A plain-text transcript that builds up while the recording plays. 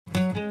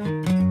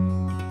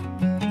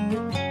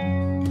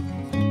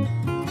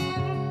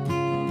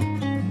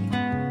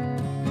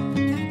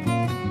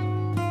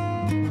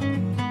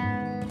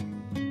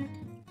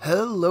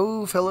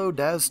fellow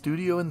Daz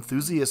Studio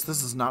enthusiasts,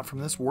 this is Not From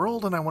This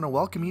World, and I want to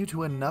welcome you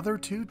to another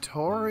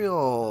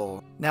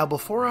tutorial. Now,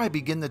 before I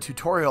begin the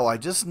tutorial, I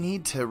just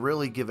need to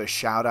really give a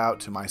shout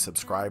out to my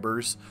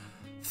subscribers.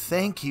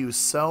 Thank you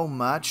so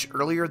much.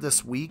 Earlier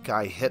this week,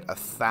 I hit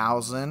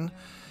 1,000,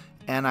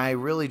 and I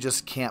really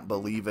just can't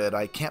believe it.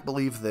 I can't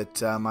believe that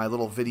my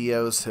little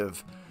videos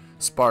have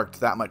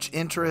sparked that much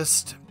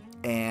interest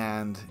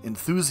and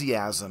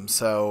enthusiasm,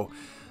 so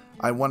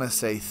I want to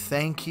say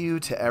thank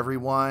you to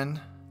everyone,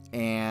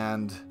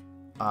 and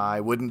I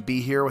wouldn't be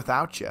here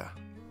without you.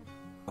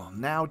 Well,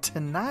 now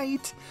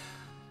tonight,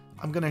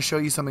 I'm going to show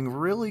you something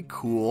really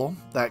cool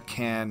that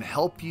can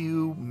help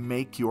you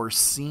make your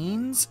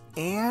scenes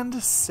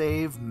and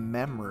save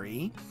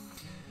memory,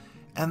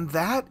 and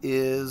that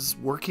is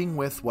working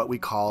with what we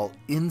call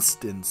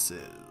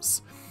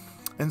instances.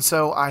 And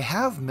so I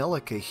have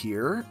Milica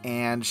here,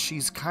 and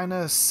she's kind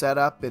of set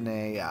up in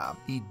a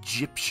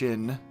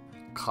Egyptian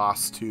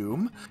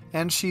costume,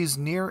 and she's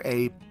near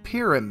a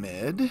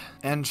pyramid,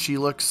 and she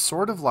looks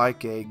sort of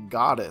like a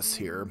goddess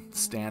here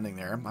standing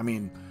there. I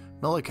mean,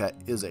 Milica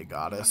is a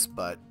goddess,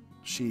 but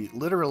she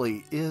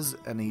literally is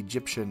an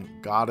Egyptian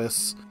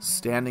goddess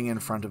standing in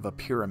front of a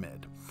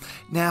pyramid.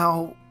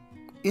 Now,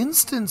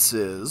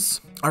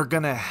 instances are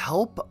going to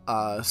help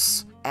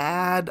us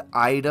add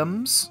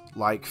items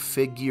like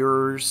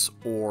figures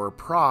or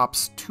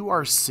props to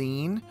our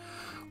scene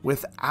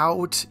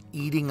without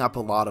eating up a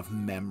lot of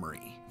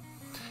memory.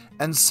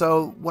 And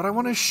so what I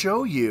want to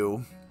show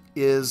you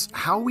is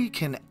how we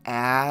can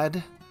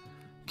add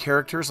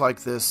characters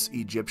like this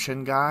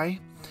Egyptian guy,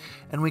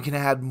 and we can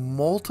add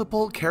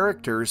multiple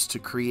characters to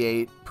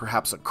create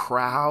perhaps a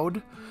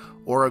crowd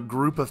or a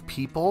group of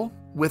people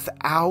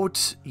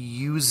without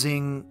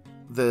using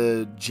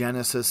the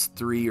Genesis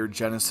 3 or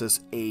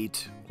Genesis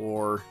 8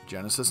 or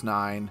Genesis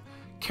 9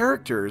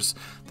 characters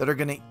that are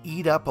going to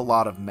eat up a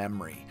lot of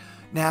memory.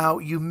 Now,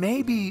 you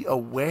may be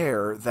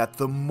aware that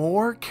the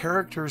more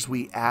characters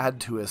we add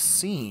to a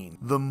scene,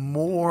 the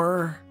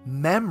more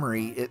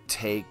memory it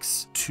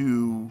takes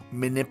to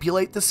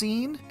manipulate the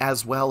scene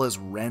as well as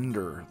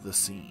render the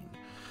scene.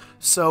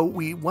 So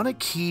we want to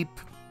keep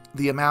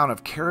the amount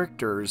of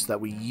characters that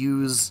we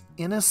use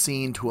in a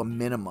scene to a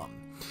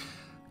minimum.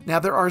 Now,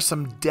 there are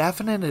some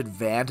definite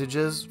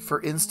advantages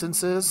for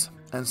instances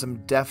and some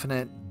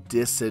definite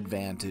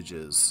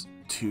disadvantages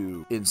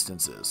to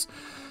instances.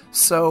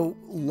 So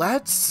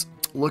let's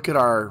look at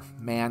our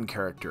man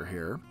character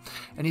here,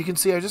 and you can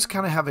see I just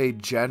kind of have a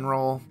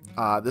general,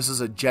 this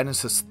is a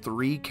Genesis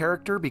 3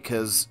 character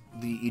because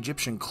the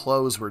Egyptian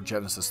clothes were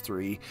Genesis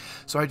 3,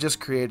 so I just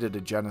created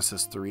a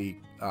Genesis 3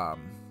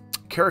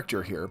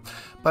 character here,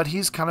 but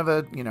he's kind of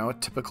a, a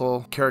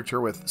typical character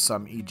with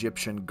some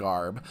Egyptian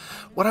garb.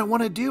 What I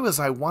want to do is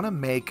I want to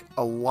make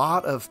a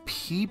lot of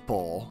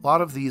people, a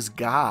lot of these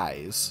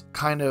guys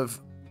kind of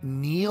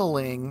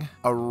kneeling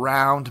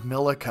around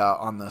Milica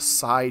on the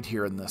side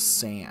here in the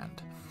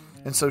sand.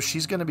 And so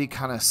she's going to be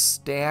kind of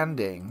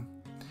standing,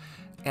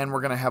 and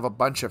we're going to have a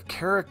bunch of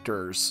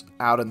characters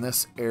out in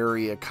this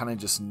area kind of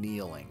just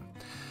kneeling.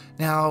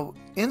 Now,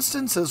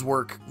 instances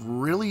work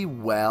really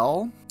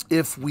well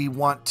if we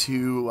want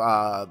to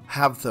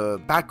have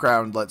the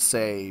background, let's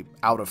say,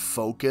 out of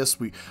focus.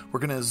 We're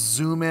going to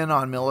zoom in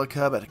on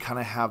Milica, but kind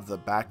of have the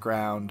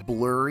background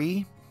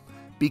blurry,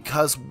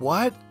 because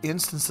what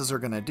instances are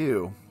going to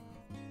do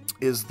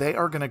is they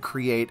are going to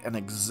create an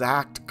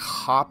exact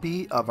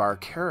copy of our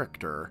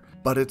character,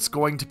 but it's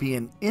going to be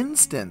an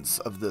instance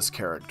of this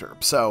character.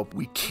 So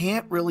we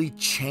can't really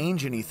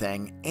change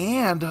anything,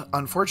 and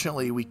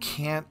unfortunately we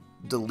can't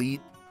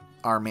delete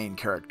our main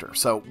character.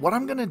 So what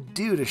I'm going to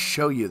do to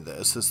show you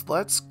this is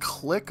let's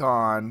click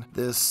on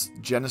this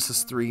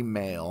Genesis 3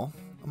 male.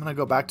 I'm going to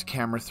go back to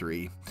camera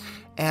 3,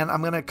 and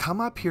I'm going to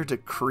come up here to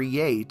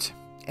create,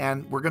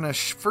 and we're going to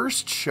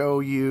first show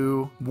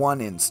you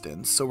one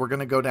instance. So we're going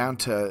to go down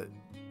to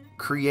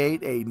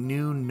create a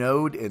new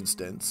node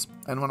instance.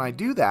 And when I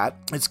do that,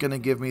 it's going to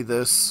give me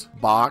this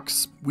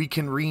box. We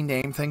can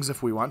rename things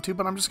if we want to,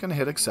 but I'm just going to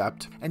hit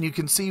accept. And you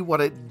can see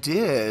what it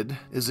did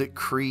is it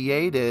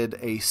created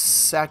a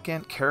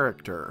second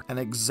character, an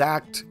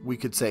exact, we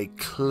could say,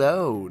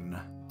 clone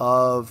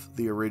of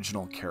the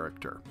original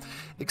character.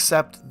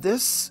 Except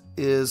this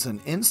is an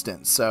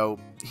instance, so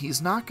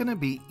he's not going to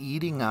be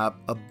eating up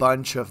a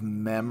bunch of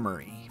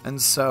memory.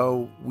 And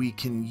so we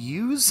can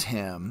use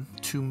him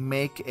to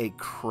make a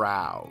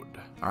crowd.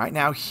 All right,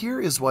 now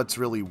here is what's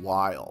really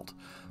wild,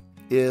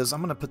 is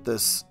I'm going to put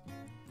this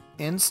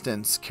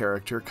instance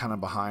character kind of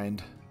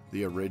behind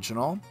the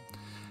original.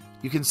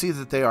 You can see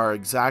that they are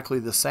exactly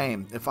the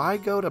same. If I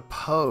go to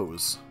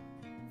pose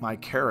my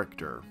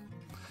character,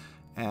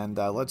 and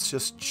let's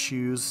just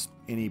choose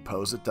any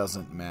pose, it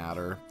doesn't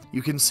matter.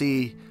 You can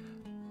see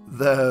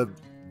the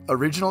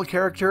original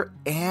character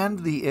and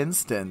the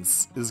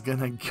instance is going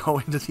to go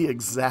into the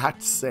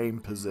exact same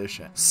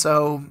position.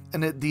 So,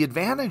 and the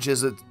advantage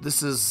is that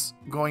this is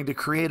going to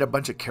create a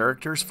bunch of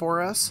characters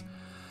for us.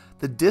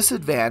 The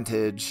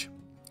disadvantage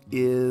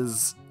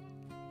is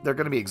they're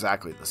going to be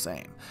exactly the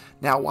same.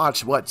 Now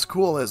watch, what's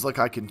cool is, look,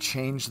 I can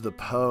change the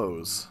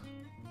pose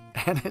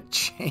and it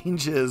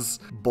changes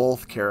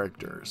both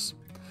characters.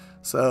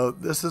 So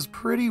this is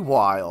pretty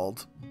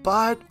wild,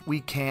 but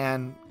we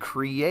can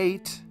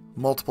create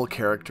multiple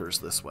characters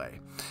this way.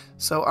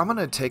 So I'm going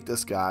to take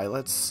this guy.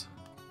 Let's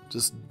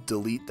just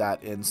delete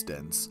that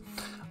instance.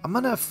 I'm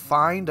going to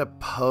find a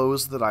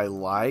pose that I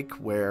like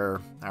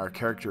where our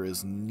character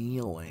is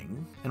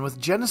kneeling. And with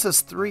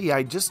Genesis 3,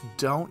 I just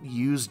don't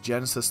use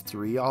Genesis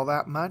 3 all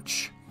that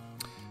much.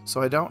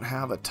 So I don't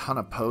have a ton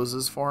of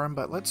poses for him,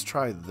 but let's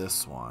try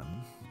this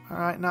one. All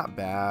right, not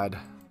bad.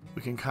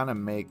 We can kind of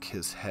make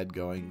his head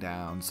going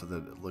down so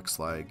that it looks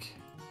like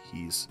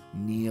he's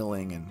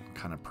kneeling and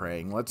kind of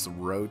praying. Let's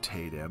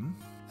rotate him.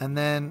 And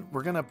then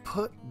we're going to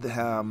put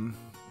them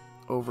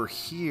over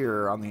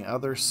here on the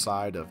other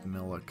side of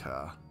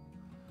Milica.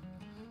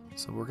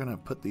 So we're going to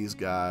put these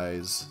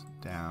guys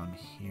down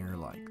here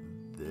like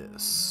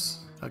this.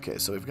 Okay,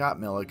 so we've got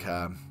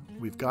Milica.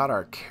 We've got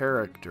our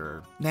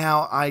character.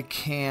 Now I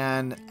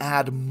can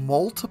add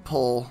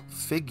multiple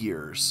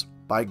figures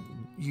by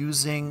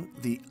using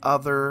the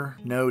other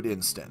node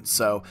instance.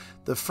 So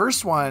the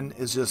first one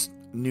is just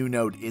new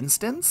node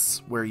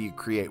instance, where you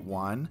create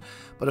one.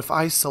 But if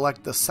I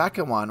select the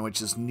second one,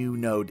 which is new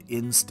node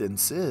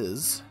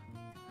instances,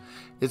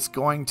 it's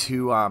going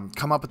to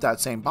come up with that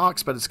same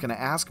box, but it's going to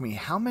ask me,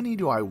 how many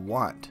do I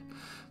want?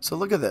 So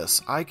look at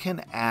this. I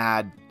can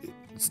add,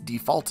 it's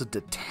defaulted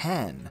to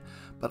 10,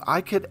 but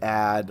I could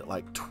add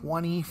like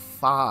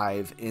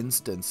 25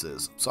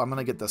 instances. So I'm going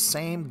to get the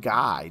same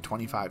guy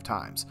 25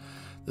 times.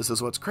 This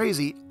is what's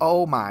crazy.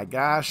 Oh my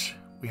gosh,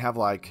 we have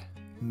like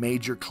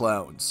major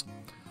clones.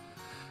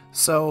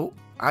 So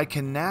I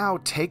can now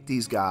take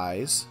these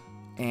guys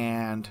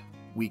and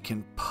we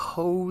can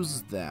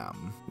pose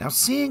them. Now,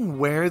 seeing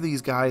where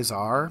these guys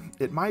are,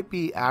 it might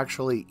be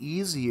actually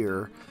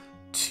easier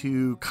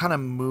to kind of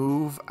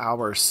move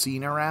our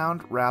scene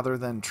around rather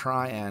than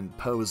try and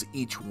pose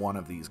each one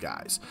of these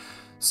guys.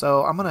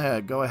 So I'm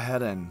gonna go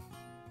ahead and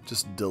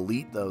just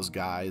delete those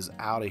guys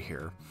out of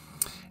here.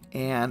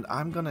 And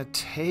I'm gonna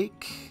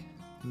take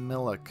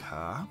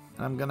Milica,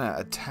 and I'm gonna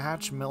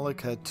attach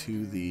Milica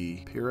to the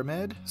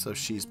pyramid, so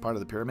she's part of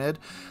the pyramid.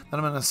 Then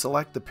I'm gonna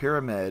select the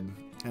pyramid,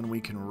 and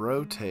we can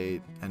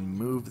rotate and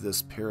move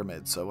this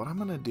pyramid. So what I'm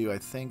gonna do, I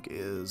think,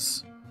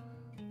 is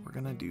we're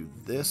gonna do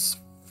this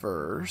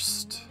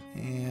first,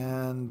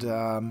 and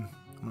I'm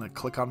gonna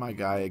click on my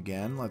guy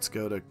again. Let's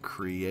go to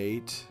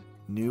create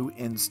new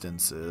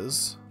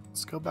instances.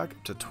 Let's go back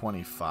up to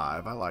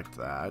 25. I like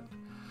that.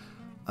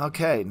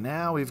 Okay,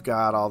 now we've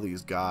got all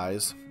these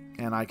guys,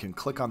 and I can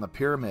click on the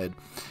pyramid,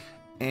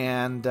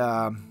 and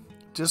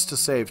just to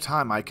save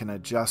time, I can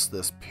adjust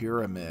this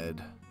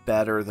pyramid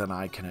better than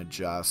I can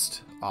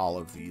adjust all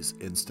of these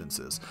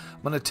instances.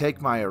 I'm going to take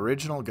my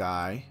original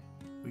guy,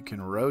 we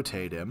can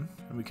rotate him,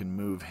 and we can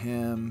move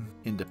him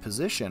into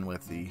position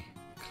with the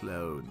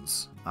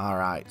clones.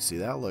 Alright, see,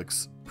 that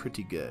looks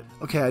pretty good.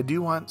 Okay, I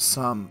do want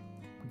some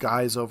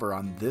guys over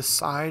on this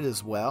side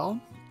as well.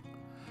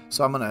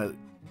 So I'm going to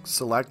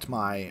select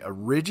my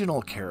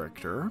original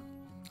character.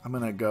 I'm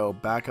going to go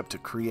back up to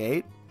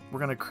create. We're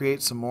going to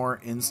create some more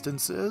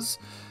instances.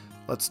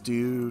 Let's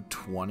do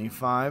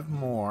 25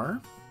 more.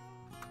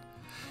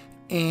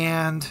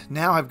 And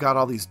now I've got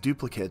all these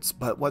duplicates,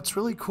 but what's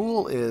really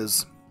cool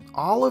is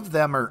all of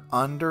them are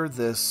under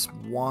this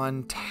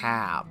one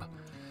tab.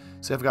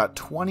 So I've got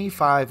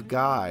 25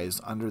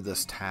 guys under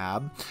this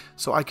tab,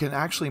 so I can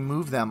actually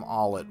move them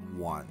all at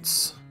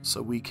once.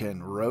 So we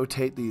can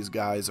rotate these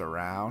guys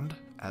around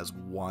as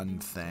one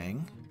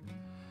thing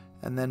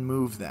and then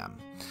move them.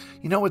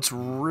 You know what's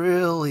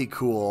really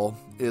cool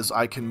is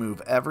I can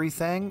move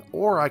everything,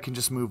 or I can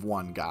just move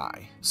one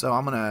guy. So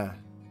I'm gonna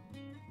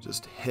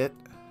just hit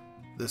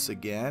this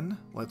again.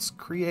 Let's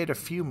create a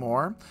few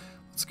more.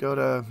 Let's go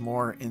to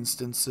more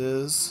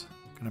instances.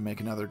 I'm gonna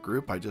make another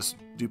group. I just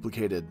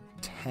duplicated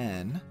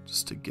 10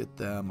 just to get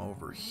them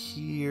over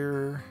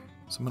here.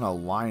 So I'm gonna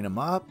line them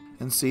up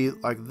and see,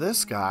 like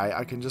this guy,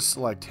 I can just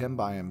select him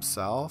by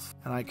himself,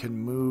 and I can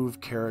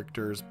move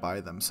characters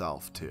by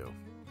themselves too.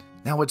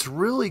 Now what's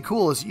really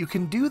cool is you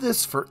can do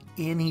this for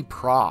any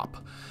prop.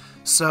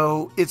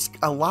 So it's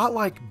a lot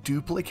like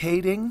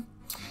duplicating,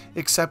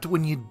 except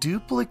when you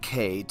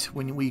duplicate,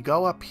 when we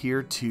go up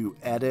here to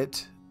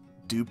edit,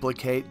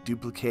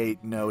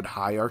 duplicate node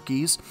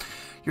hierarchies,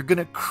 you're going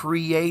to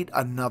create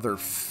another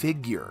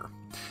figure.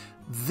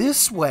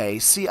 This way,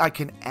 see, I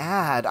can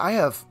add, I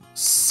have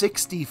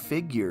 60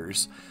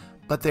 figures,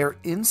 but they're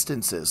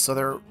instances.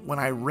 So when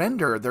I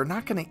render, they're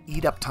not going to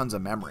eat up tons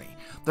of memory.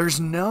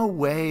 There's no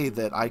way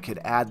that I could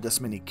add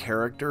this many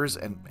characters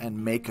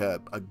and make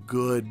a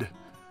good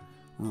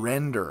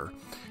render,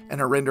 and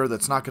a render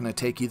that's not going to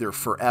take either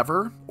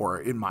forever or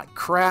it might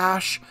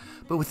crash.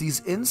 But with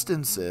these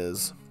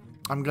instances,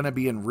 I'm going to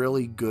be in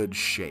really good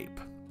shape.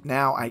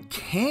 Now I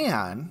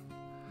can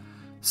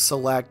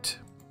select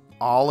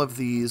all of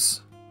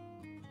these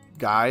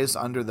guys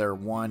under their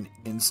one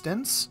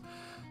instance.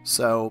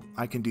 So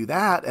I can do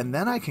that, and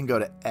then I can go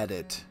to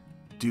edit,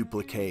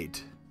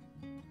 duplicate,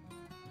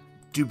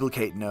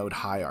 duplicate node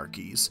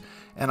hierarchies.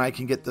 And I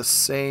can get the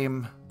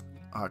same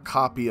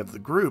copy of the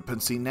group,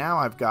 and see now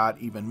I've got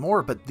even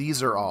more, but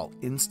these are all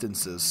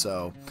instances,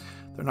 so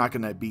they're not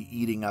going to be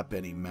eating up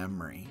any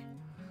memory.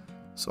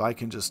 So I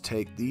can just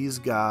take these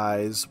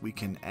guys, we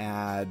can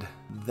add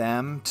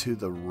them to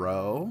the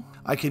row.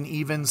 I can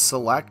even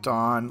select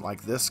on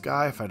like this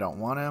guy if I don't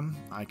want him.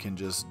 I can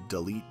just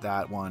delete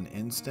that one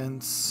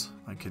instance.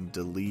 I can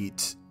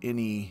delete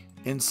any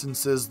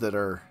instances that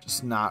are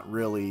just not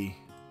really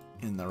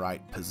in the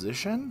right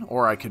position,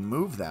 or I can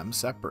move them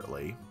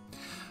separately.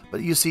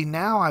 But you see,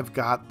 now I've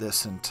got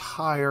this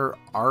entire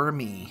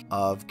army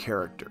of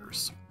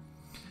characters.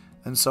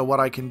 And so what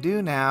I can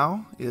do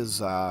now is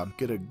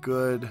get a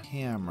good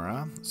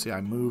camera. See, I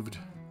moved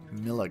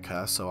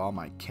Milika, so all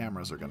my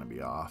cameras are going to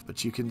be off.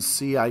 But you can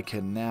see I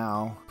can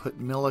now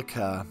put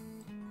Milika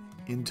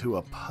into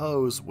a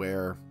pose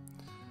where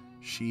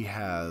she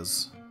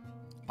has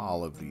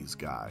all of these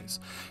guys.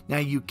 Now,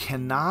 you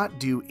cannot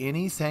do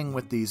anything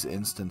with these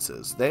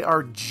instances. They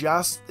are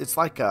just, it's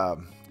like a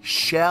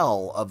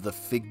shell of the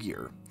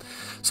figure.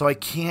 So I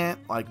can't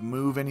like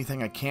move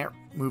anything. I can't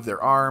move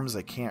their arms.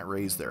 I can't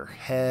raise their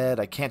head.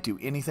 I can't do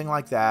anything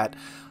like that.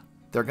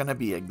 They're going to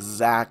be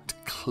exact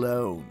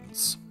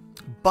clones.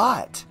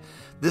 But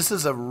this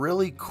is a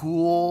really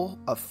cool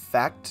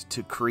effect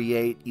to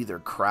create either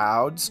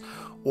crowds,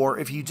 or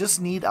if you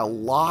just need a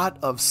lot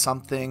of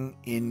something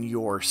in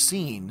your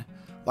scene,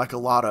 like a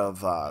lot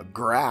of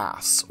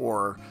grass,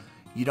 or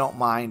you don't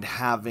mind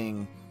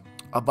having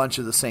a bunch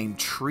of the same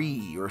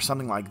tree or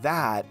something like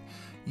that,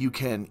 you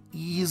can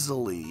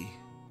easily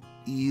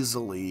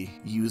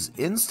use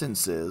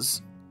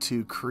instances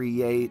to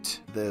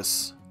create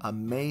this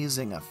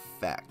amazing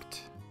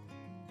effect.